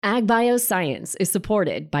Agbioscience is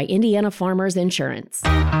supported by Indiana Farmers Insurance.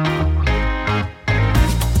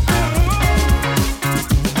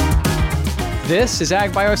 This is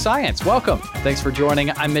Agbioscience. Welcome. Thanks for joining.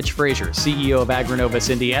 I'm Mitch Frazier, CEO of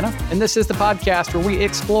Agronovis Indiana, and this is the podcast where we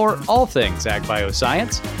explore all things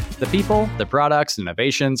agbioscience, the people, the products, and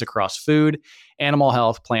innovations across food, animal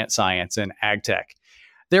health, plant science, and ag tech.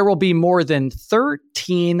 There will be more than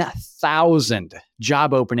 13,000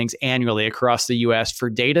 job openings annually across the U.S. for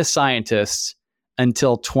data scientists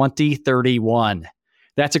until 2031.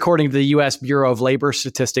 That's according to the U.S. Bureau of Labor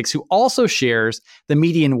Statistics, who also shares the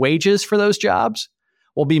median wages for those jobs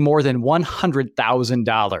will be more than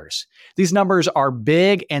 $100,000. These numbers are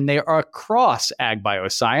big, and they are across ag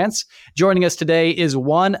bioscience. Joining us today is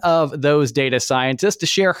one of those data scientists to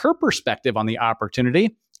share her perspective on the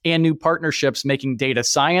opportunity and new partnerships making data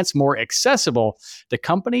science more accessible to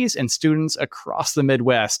companies and students across the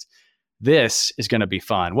Midwest. This is going to be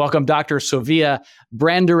fun. Welcome, Dr. Sofia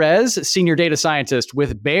Brandariz, Senior Data Scientist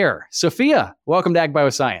with Bayer. Sofia, welcome to Ag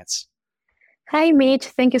Bioscience. Hi, Mitch.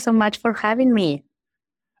 Thank you so much for having me.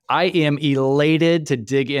 I am elated to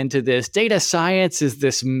dig into this. Data science is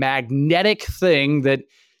this magnetic thing that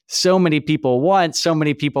so many people want, so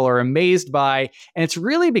many people are amazed by, and it's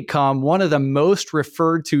really become one of the most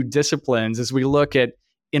referred to disciplines as we look at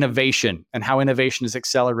innovation and how innovation is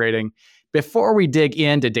accelerating. Before we dig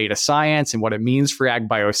into data science and what it means for ag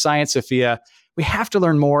bioscience, Sofia, we have to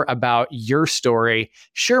learn more about your story.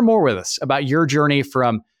 Share more with us about your journey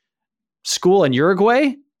from school in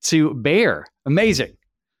Uruguay to Bayer. Amazing.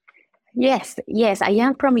 Yes, I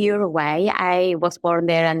am from Uruguay. I was born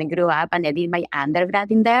there and grew up, and I did my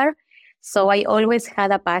undergrad in there. So I always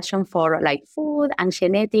had a passion for food and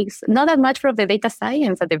genetics, not that much for the data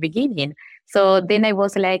science at the beginning. So then I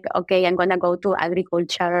was like, okay, I'm going to go to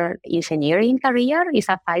agriculture engineering career. It's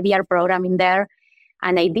a 5-year program in there.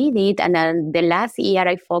 And I did it. And then the last year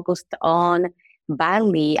I focused on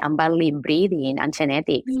barley and barley breeding and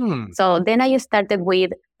genetics. So then I started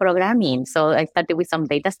with programming. So I started with some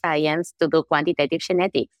data science to do quantitative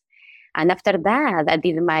genetics. And after that, I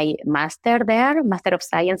did my master there, Master of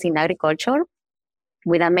Science in Agriculture,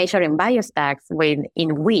 with a major in biostacks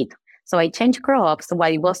in wheat. So I changed crops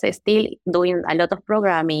while I was still doing a lot of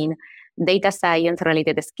programming, data science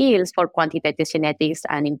related skills for quantitative genetics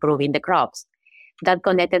and improving the crops. That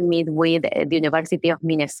connected me with the University of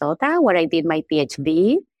Minnesota, where I did my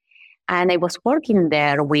PhD. And I was working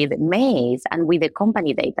there with maize and with the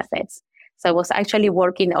company data sets. So I was actually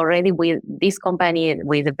working already with this company,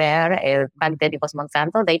 with Bayer, back then it was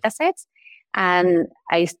Monsanto data sets. And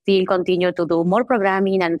I still continue to do more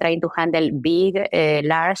programming and trying to handle big,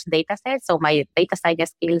 large data sets. So my data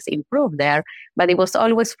science skills improved there, but it was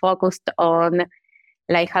always focused on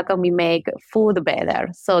how can we make food better?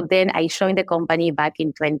 So then I joined the company back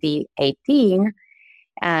in 2018,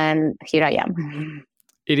 and here I am.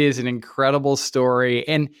 It is an incredible story,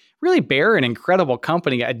 and really Bayer, an incredible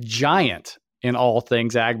company, a giant in all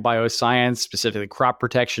things ag bioscience, specifically crop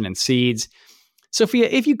protection and seeds. Sofia,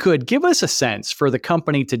 if you could, give us a sense for the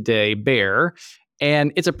company today, Bayer,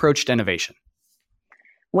 and its approach to innovation.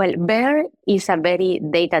 Well, Bayer is a very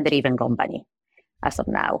data-driven company as of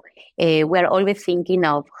now. We're always thinking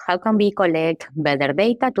of how can we collect better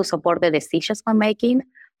data to support the decisions we're making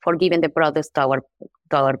for giving the products to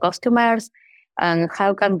our customers. And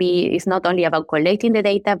how can it's not only about collecting the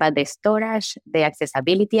data, but the storage, the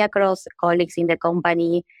accessibility across colleagues in the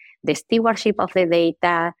company, the stewardship of the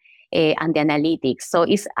data, and the analytics. So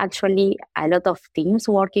it's actually a lot of teams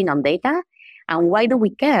working on data. And why do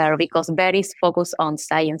we care? Because Bayer is focused on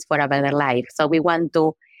science for a better life. So we want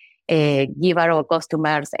to give our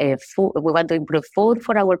customers food. We want to improve food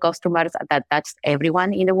for our customers that touch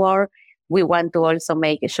everyone in the world. We want to also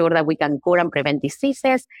make sure that we can cure and prevent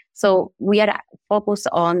diseases. So we are focused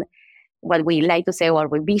on what we like to say our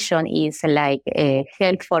vision is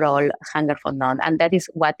health for all, hunger for none. And that is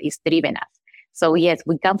what is driven us. So yes,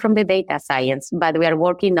 we come from the data science, but we are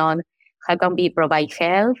working on how can we provide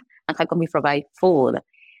health and how can we provide food.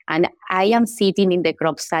 And I am sitting in the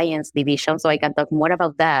crop science division, so I can talk more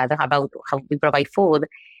about that, about how we provide food.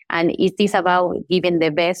 And it is about giving the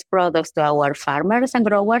best products to our farmers and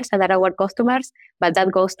growers that are our customers, but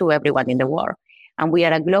that goes to everyone in the world. And we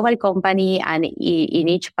are a global company, and in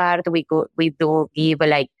each part we do give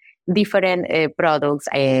different products,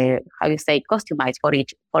 customized for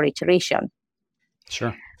each region.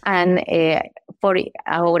 Sure. And for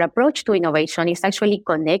our approach to innovation is actually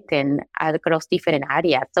connecting across different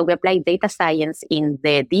areas. So we apply data science in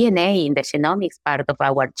the DNA, in the genomics part of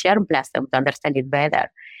our germplasm to understand it better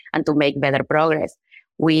and to make better progress.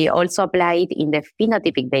 We also apply it in the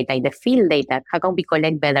phenotypic data, in the field data. How can we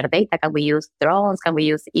collect better data? Can we use drones? Can we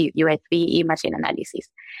use USB imaging analysis?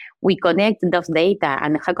 We connect those data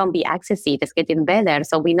and how can we access it? It's getting better.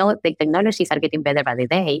 So we know the technologies are getting better by the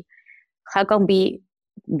day. How can we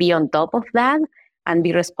be on top of that and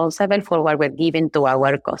be responsible for what we're giving to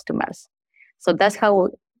our customers? So that's how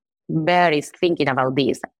Bear is thinking about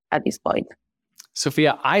this at this point.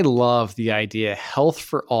 Sofia, I love the idea, health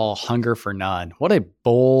for all, hunger for none. What a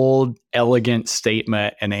bold, elegant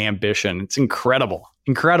statement and ambition. It's incredible,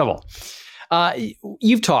 incredible.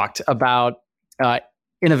 You've talked about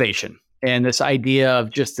innovation and this idea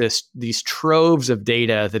of just these troves of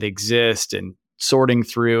data that exist and sorting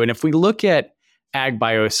through. And if we look at ag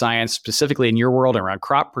bioscience, specifically in your world around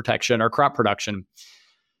crop protection or crop production,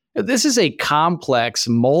 this is a complex,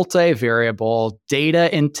 multivariable,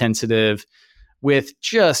 data-intensive with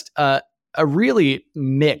just a really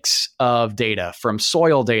mix of data, from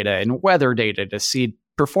soil data and weather data to seed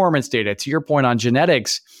performance data, to your point on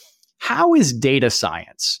genetics. How is data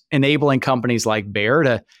science enabling companies like Bayer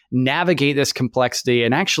to navigate this complexity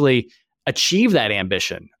and actually achieve that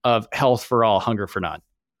ambition of health for all, hunger for none?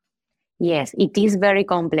 Yes, it is very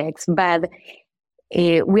complex, but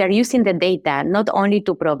we are using the data not only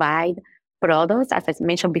to provide products, as I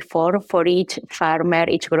mentioned before, for each farmer,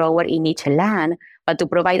 each grower in each land, but to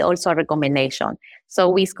provide also a recommendation. So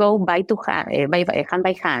we go hand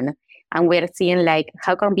by hand, and we're seeing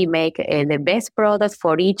how can we make the best products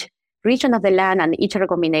for each region of the land and each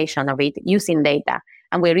recommendation of it using data.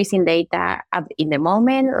 And we're using data in the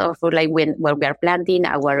moment of when we are planting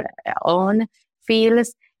our own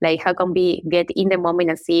fields. How can we get in the moment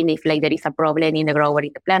and seeing if there is a problem in the grower, in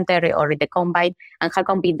the planter, or in the combine, and how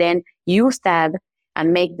can we then use that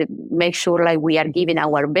and make sure we are giving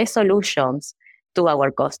our best solutions to our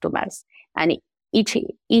customers. And each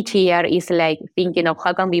year is thinking of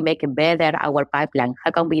how can we make better our pipeline, how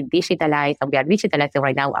can we digitalize, and we are digitalizing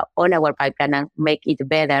right now all our pipeline and make it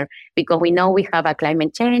better, because we know we have a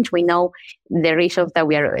climate change, we know the regions that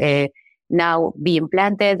we are now being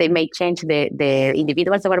planted, they may change the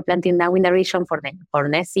individuals that we're planting now in the region for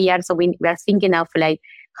next year. So we are thinking of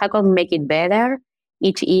how can we make it better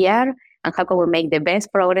each year, and how can we make the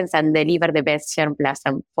best progress and deliver the best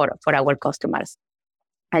germplasm for our customers,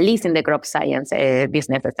 at least in the crop science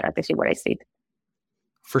business strategy where I see it.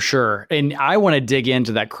 For sure. And I want to dig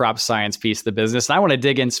into that crop science piece of the business. And I want to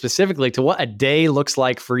dig in specifically to what a day looks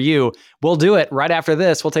like for you. We'll do it right after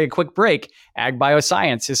this. We'll take a quick break. Ag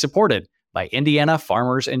Bioscience is supported by Indiana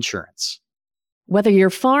Farmers Insurance. Whether your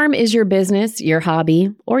farm is your business, your hobby,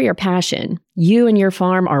 or your passion, you and your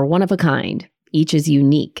farm are one of a kind. Each is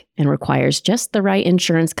unique and requires just the right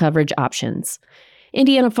insurance coverage options.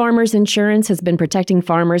 Indiana Farmers Insurance has been protecting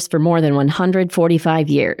farmers for more than 145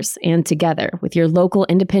 years, and together with your local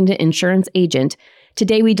independent insurance agent,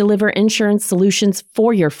 today we deliver insurance solutions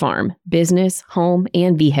for your farm, business, home,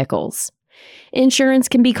 and vehicles. Insurance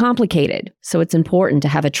can be complicated, so it's important to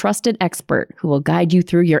have a trusted expert who will guide you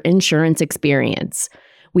through your insurance experience.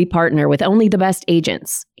 We partner with only the best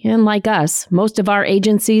agents, and like us, most of our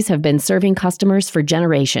agencies have been serving customers for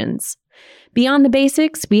generations. Beyond the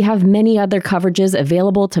basics, we have many other coverages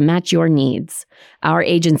available to match your needs. Our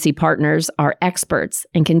agency partners are experts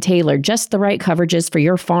and can tailor just the right coverages for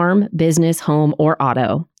your farm, business, home, or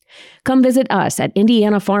auto. Come visit us at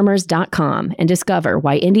indianafarmers.com and discover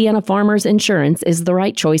why Indiana Farmers Insurance is the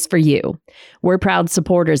right choice for you. We're proud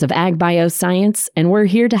supporters of Ag Bioscience, and we're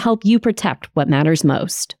here to help you protect what matters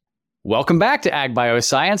most. Welcome back to Ag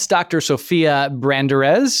Bioscience. Dr. Sofia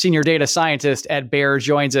Brandariz, Senior Data Scientist at Bayer,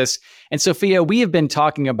 joins us. And Sofia, we have been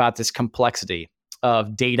talking about this complexity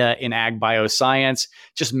of data in Ag Bioscience,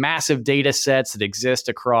 just massive data sets that exist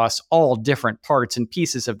across all different parts and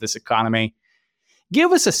pieces of this economy.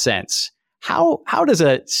 Give us a sense. How does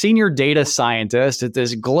a senior data scientist at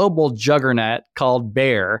this global juggernaut called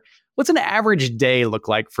Bayer, what's an average day look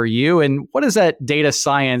like for you? And what does that data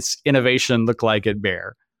science innovation look like at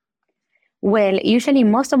Bayer? Well, usually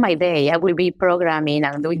most of my day, I will be programming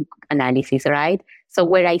and doing analysis, right? So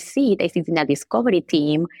where I sit in a discovery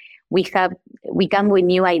team. We come with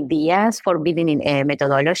new ideas for building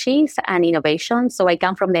methodologies and innovation. So I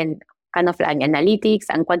come from the kind of analytics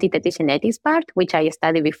and quantitative genetics part, which I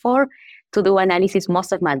studied before, to do analysis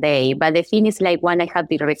most of my day. But the thing is, when I have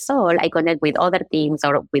the result, I connect with other teams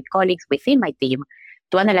or with colleagues within my team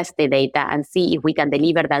to analyze the data and see if we can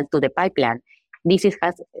deliver that to the pipeline. This is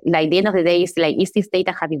the end of the day is this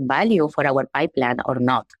data having value for our pipeline or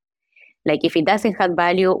not? If it doesn't have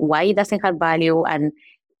value, why it doesn't have value, and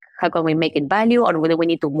how can we make it value, or whether we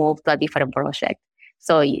need to move to a different project?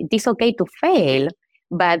 So it is okay to fail,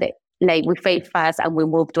 but like we fail fast and we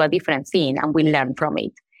move to a different thing and we learn from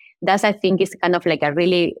it. That's, I think, is kind of like a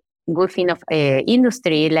really good thing of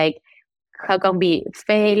industry. Like, how can we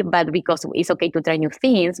fail, but because it's okay to try new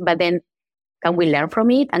things, but then can we learn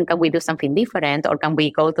from it and can we do something different, or can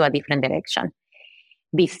we go to a different direction?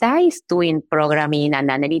 Besides doing programming and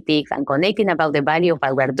analytics and connecting about the value of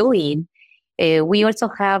what we're doing, we also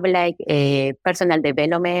have like personal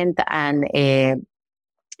development and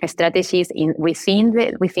strategies within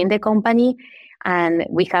the company. And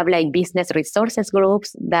we have like business resources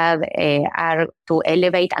groups that are to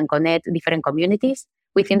elevate and connect different communities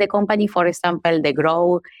within the company. For example, the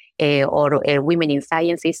GROW or Women in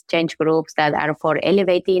Sciences change groups that are for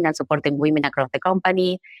elevating and supporting women across the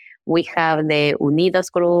company. We have the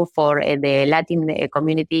Unidos group for the Latin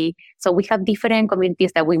community. So we have different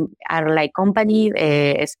communities that we are like company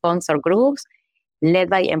sponsor groups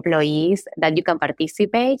led by employees that you can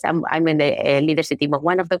participate. I'm in the leadership team of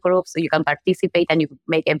one of the groups, so you can participate and you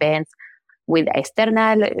make events with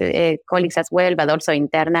external colleagues as well, but also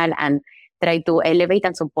internal, and try to elevate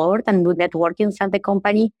and support and do networking inside the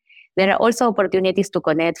company. There are also opportunities to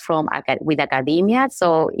connect with academia.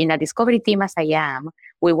 So in a discovery team as I am,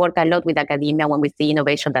 we work a lot with academia when we see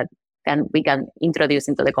innovation that we can introduce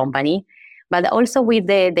into the company, but also with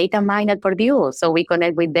the data mine at Purdue. So we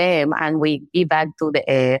connect with them and we give back to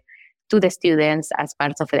the students as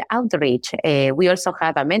part of the outreach. We also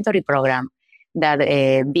have a mentoring program that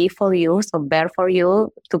be for you, so bear for you,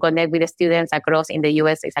 to connect with the students across in the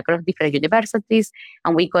US, it's across different universities,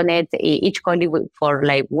 and we connect each colleague for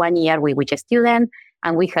like 1 year with each student,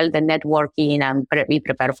 and we help the networking and be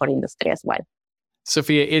prepared for industry as well.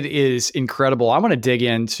 Sofia, it is incredible. I want to dig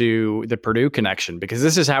into the Purdue connection, because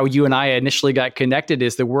this is how you and I initially got connected,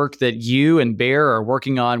 is the work that you and Bear are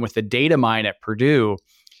working on with the data mine at Purdue.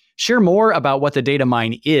 Share more about what the data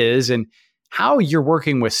mine is and how you're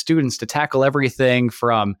working with students to tackle everything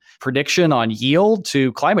from prediction on yield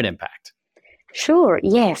to climate impact. Sure,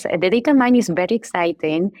 yes. The data mine is very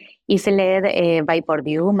exciting. It's led by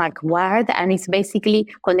Purdue, Mark Ward, and it's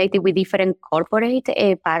basically connected with different corporate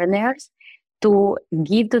partners to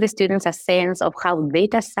give to the students a sense of how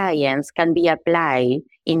data science can be applied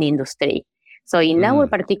in industry. So in our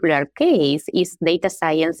particular case, it's data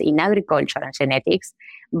science in agriculture and genetics,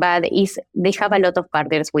 but they have a lot of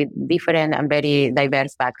partners with different and very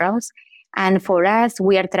diverse backgrounds. And for us,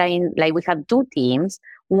 we are trying, like we have two teams.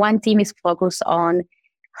 One team is focused on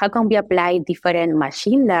how can we apply different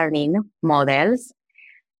machine learning models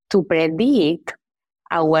to predict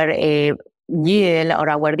our yield or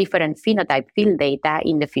our different phenotype field data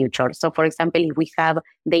in the future. So for example, if we have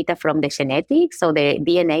data from the genetics, so the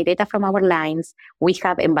DNA data from our lines, we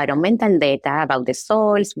have environmental data about the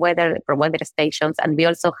soils, weather stations, and we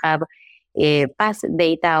also have past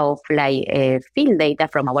data of field data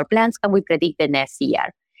from our plants, and we predict the next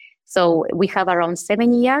year. So we have around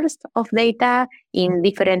 7 years of data in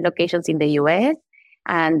different locations in the US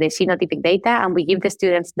and the phenotypic data, and we give the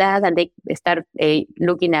students that, and they start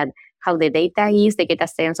looking at how the data is. They get a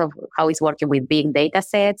sense of how it's working with big data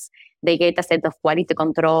sets. They get a sense of quality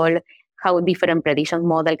control, how different prediction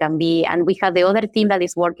model can be. And we have the other team that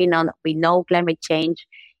is working on, we know climate change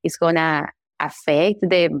is going to affect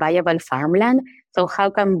the viable farmland. So how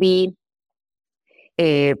can we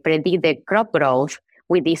predict the crop growth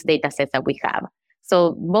with these data sets that we have?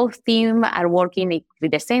 So both teams are working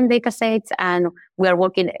with the same data sets, and we are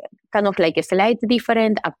working kind of like a slightly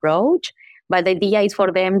different approach. But the idea is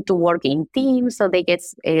for them to work in teams, so they get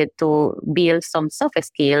to build some soft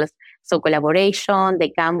skills. So collaboration, they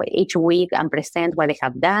come each week and present what they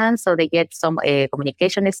have done. So they get some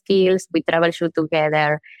communication skills. We troubleshoot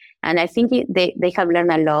together. And I think they have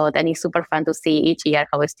learned a lot, and it's super fun to see each year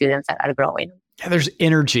how students are growing. Yeah, there's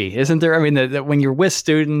energy, isn't there? I mean, when you're with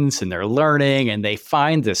students and they're learning and they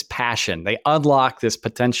find this passion, they unlock this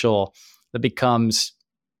potential that becomes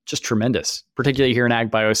just tremendous, particularly here in ag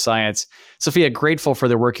bioscience. Sofia, grateful for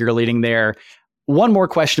the work you're leading there. One more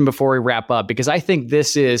question before we wrap up, because I think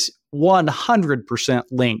this is 100%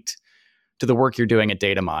 linked to the work you're doing at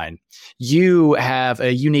DataMine. You have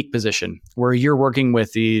a unique position where you're working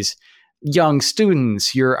with these young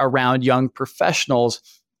students, you're around young professionals.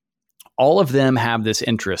 All of them have this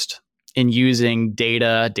interest in using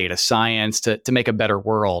data science to make a better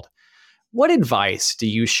world. What advice do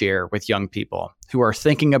you share with young people who are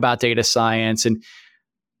thinking about data science, and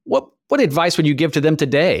what advice would you give to them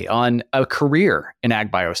today on a career in ag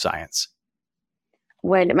bioscience?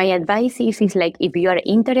 Well, my advice is like, if you are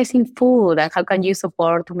interested in food and how can you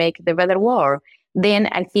support to make the better world, then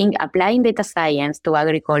I think applying data science to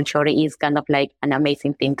agriculture is kind of like an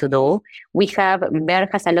amazing thing to do. Bear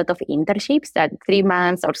has a lot of internships, that 3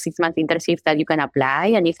 months or 6 month internships that you can apply,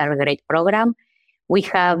 and it's a great program. We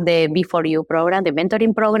have the B4U program, the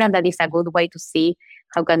mentoring program, that is a good way to see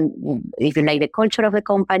if you like the culture of the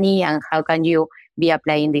company and how can you be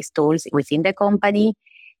applying these tools within the company.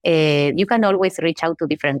 You can always reach out to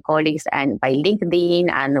different colleagues and by LinkedIn,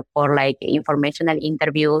 and for like informational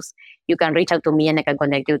interviews, you can reach out to me and I can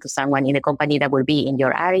connect you to someone in the company that will be in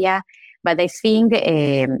your area. But I think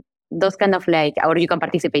those kind of like, or you can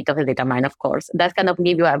participate of the data mine, of course. That kind of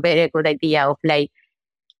give you a very good idea of like,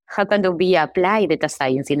 how can we apply data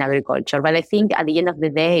science in agriculture? But I think at the end of the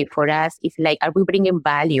day, for us, it's like, are we bringing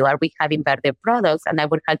value? Are we having better products? And are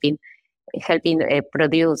we helping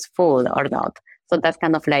produce food or not? So that's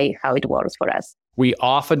kind of like how it works for us. We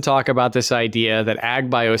often talk about this idea that ag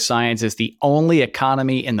bioscience is the only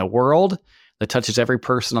economy in the world that touches every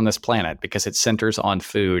person on this planet because it centers on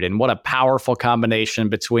food. And what a powerful combination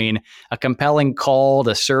between a compelling call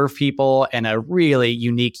to serve people and a really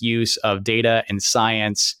unique use of data and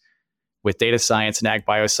science. With data science and ag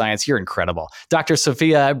bioscience, you're incredible. Dr.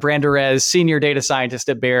 Sofia Brandariz, Senior Data Scientist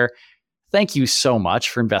at Bayer, thank you so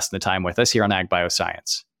much for investing the time with us here on Ag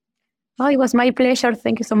Bioscience. Oh, it was my pleasure.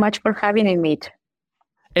 Thank you so much for having me.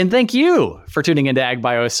 And thank you for tuning into Ag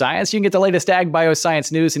Bioscience. You can get the latest Ag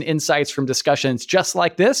Bioscience news and insights from discussions just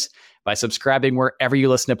like this by subscribing wherever you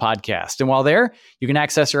listen to podcasts. And while there, you can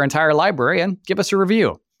access our entire library and give us a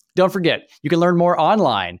review. Don't forget, you can learn more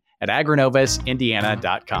online at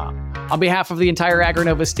agrinovusindiana.com. On behalf of the entire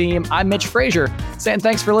AgriNovus team, I'm Mitch Frazier, saying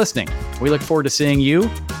thanks for listening. We look forward to seeing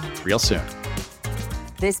you real soon.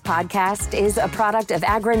 This podcast is a product of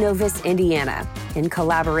AgriNovus Indiana in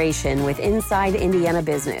collaboration with Inside Indiana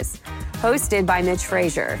Business. Hosted by Mitch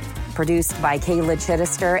Frazier. Produced by Kayla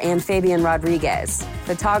Chittister and Fabian Rodriguez.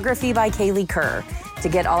 Photography by Kaylee Kerr. To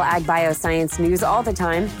get all ag bioscience news all the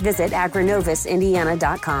time, visit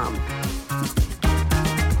agrinovusindiana.com.